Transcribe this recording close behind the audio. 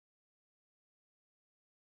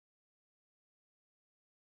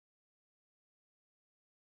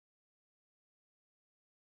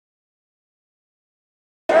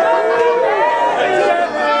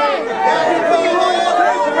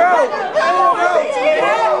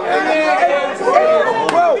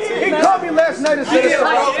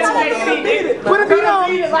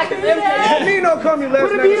Nino called me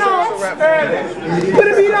last night. Put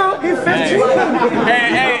a beat on. He's 15.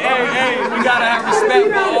 Hey, we gotta have respect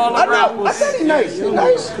for all the rappers. I said he's nice. He's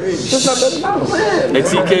nice. Just not letting know. Hey,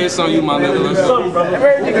 TK, it's on you, my nigga. Let's go.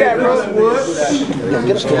 Where you got, bro?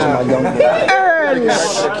 Get us to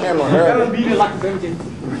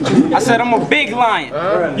I said I'm a big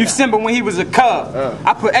lion. You Simba when he was a cub.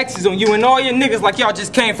 I put X's on you and all your niggas like y'all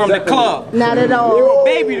just came from the club. Not at all. You a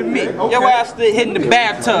baby to me. Your ass still hitting the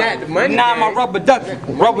bathtub. Nah, my rubber ducky.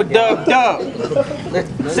 Rubber dub.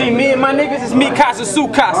 See, me and my niggas is Mikasa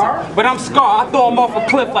Sukasa. But I'm Scar. I throw him off a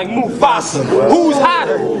cliff like Mufasa. Who's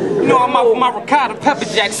hotter? You know I'm out for my ricotta, pepper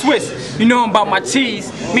jack, Swiss. You know I'm about my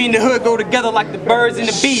cheese. Me and the hood go together like the birds and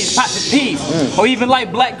the bees, pots and peas. Or even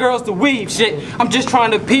like black girls to weave shit. I'm just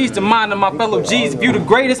trying to appease the mind of my fellow G's. If you the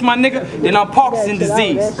greatest, my nigga, then I'm Parkinson's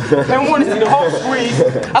disease. They want to see the Hulk squeeze.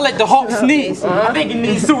 I let the Hulk sneeze. I think he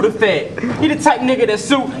needs Sudafed. He the type nigga that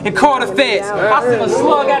suit and call the feds. I send a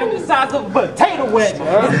slug at him the size of a potato wedge.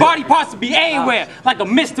 His body parts to be anywhere, like a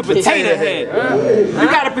Mr. Potato Head. You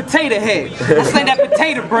got a potato head. I sling that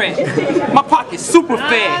potato bread. My pocket's super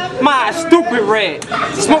fed. My eyes stupid red.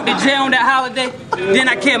 Smoked the J on that holiday, then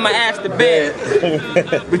I carried my ass to bed.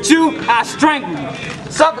 But you, I strangle you,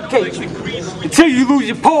 suffocate you, until you lose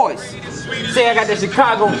your poise. Say I got that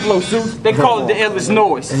Chicago flow, Zeus. They call it the illest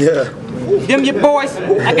noise. Them your boys,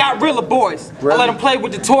 I got realer boys. I let them play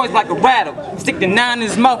with the toys like a rattle. Stick the 9 in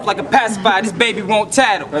his mouth like a pacifier, this baby won't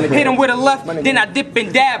tattle. Hit him with a left, then I dip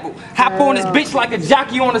and dabble. Hop on this bitch like a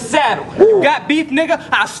jockey on a saddle. You got beef, nigga?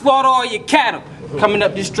 I slaughter all your cattle. Coming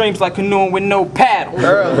up these streams like canoeing with no paddle.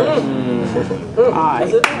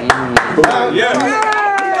 Alright.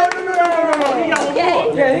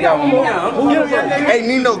 Yeah, he got one more. Hey,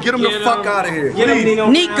 Nino, get him the fuck out of here.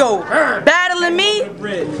 Nico, battling me?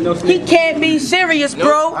 He can't be serious,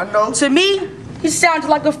 bro. I know. To me, he sounds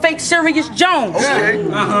like a fake Serious Jones. Okay.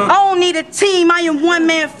 I don't need a team, I am one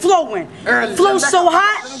man flowing. Flow so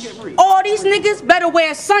hot, all these niggas better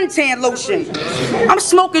wear suntan lotion. I'm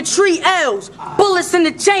smoking 3 L's, bullets in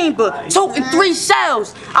the chamber, toting 3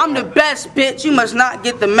 shells. I'm the best, bitch. You must not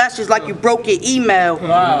get the message like you broke your email.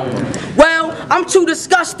 Well, I'm too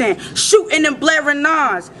disgusting, shooting and blaring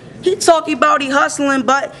nines. He talking about he hustling,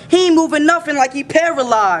 but he ain't moving nothing like he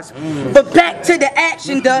paralyzed. But back to the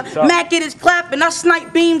action, the Mac it is clapping, I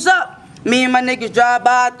snipe beams up. Me and my niggas drive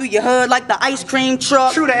by through your hood like the ice cream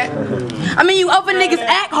truck. True that. I mean, you other niggas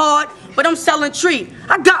act hard, but I'm selling treat.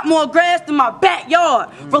 I got more grass than my backyard.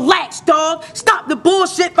 Relax, dog. Stop the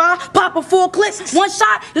bullshit, by pop a full clip. One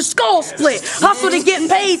shot, the skull split. Hustle to get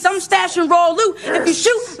paid, so I'm stashing raw loot. If you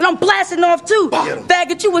shoot, then I'm blasting off too.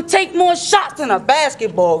 Faggot, you would take more shots than a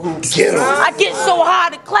basketball hoop. I get so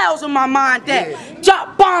high, the clouds on my mind that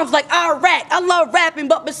drop bombs like Iraq. I love rapping,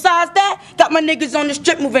 but besides that, got my niggas on the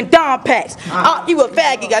strip moving Dom packs. You a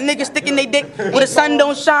faggot, got niggas sticking they dick where the sun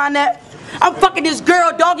don't shine at. I'm fucking this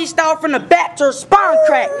girl doggy style from the back to her spine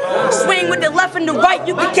crack. Swing with the left and the right,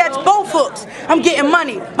 you can catch both hooks. I'm getting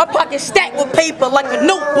money, my pocket stacked with paper like a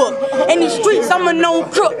notebook. In these streets, I'm a known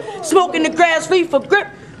crook. Smoking the grass free for grip.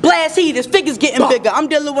 Blast heaters, figures getting bigger. I'm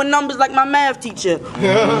dealing with numbers like my math teacher.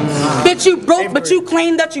 Bitch, you broke, but you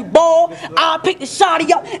claim that you ball. I'll pick the shotty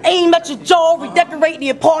up, aim at your jaw, redecorate the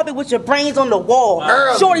apartment with your brains on the wall.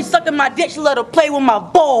 Shorty sucking my dick, she let her play with my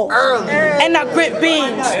balls. And I grip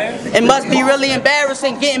beans. It must be really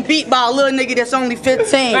embarrassing getting beat by a little nigga that's only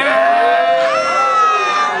 15. Crack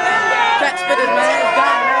spitters, man.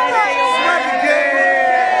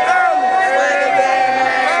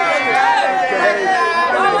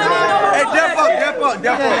 Hey, Defo.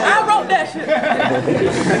 I wrote that shit.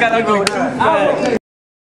 I gotta go.